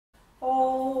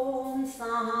Om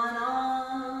Sahana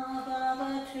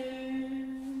Bhavatu.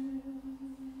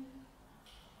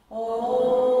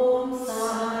 Om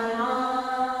Sahana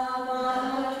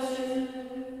Bhavatu.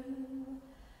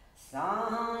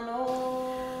 Sahano.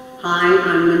 Hi,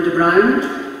 I'm Linda Brown.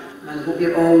 I hope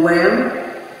you're all well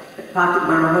at Partick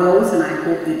Borough Halls, and I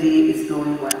hope the day is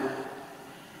going well.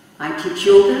 I teach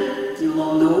yoga, you'll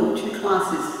all know, 2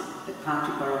 classes at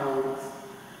Partick Borough Halls.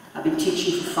 I've been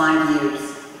teaching for 5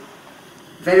 years.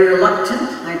 Very reluctant,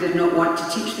 I did not want to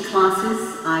teach the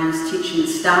classes. I was teaching the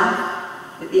staff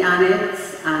at the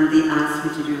Annex, and they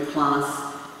asked me to do a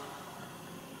class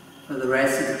for the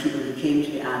rest of the people who came to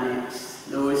the Annex,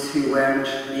 those who weren't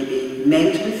maybe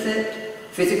mentally fit,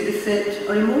 physically fit,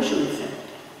 or emotionally fit,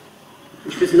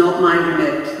 which was not my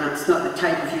remit. That's not the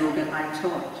type of yoga I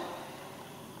taught.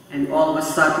 And all of a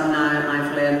sudden now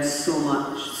I've learned so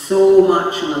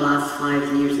much in the last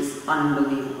 5 years. It's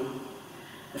unbelievable.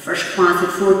 The first class had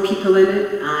 4 people in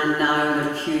it, and now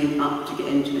they're queuing up to get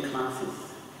into the classes.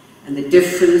 And the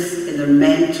difference in their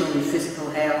mental and physical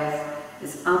health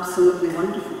is absolutely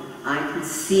wonderful. I can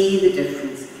see the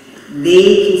difference.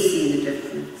 They can see the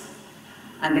difference.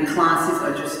 And the classes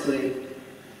are just great.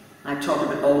 I talk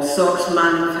about all sorts of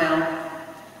mental health,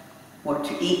 what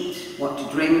to eat, what to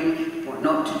drink, what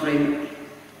not to drink.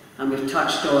 And we've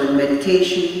touched on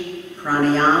meditation,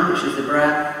 pranayama, which is the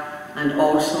breath, and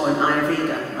also on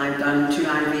Ayurveda. I've done 2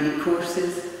 Ayurvedic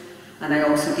courses, and I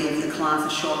also gave the class a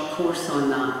short course on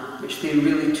that, which they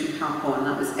really took up on.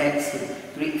 That was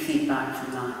excellent. Great feedback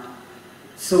from that.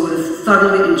 So they're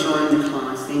thoroughly enjoying the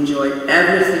class. They enjoy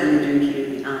everything we do here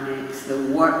at the Annex. The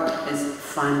work is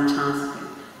fantastic.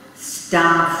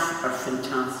 Staff are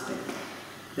fantastic.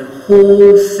 The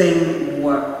whole thing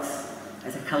works.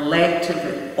 As a collective,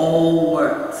 it all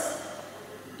works.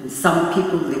 And some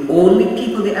people, the only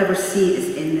people they ever see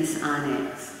is in this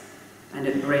Annex. And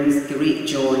it brings great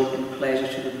joy and pleasure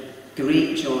to them.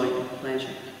 Great joy and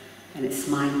pleasure. And it's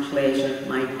my pleasure,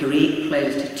 my great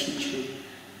pleasure to teach them.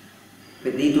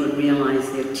 But they don't realise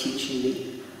they're teaching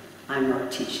me. I'm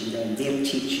not teaching them, they're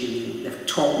teaching me. They've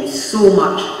taught me so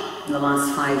much in the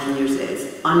last 5 years. It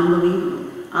is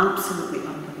unbelievable, absolutely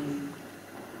unbelievable.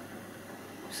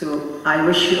 So I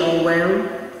wish you all well.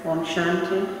 Om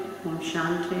Shanti, Om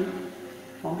Shanti,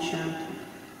 Om Shanti.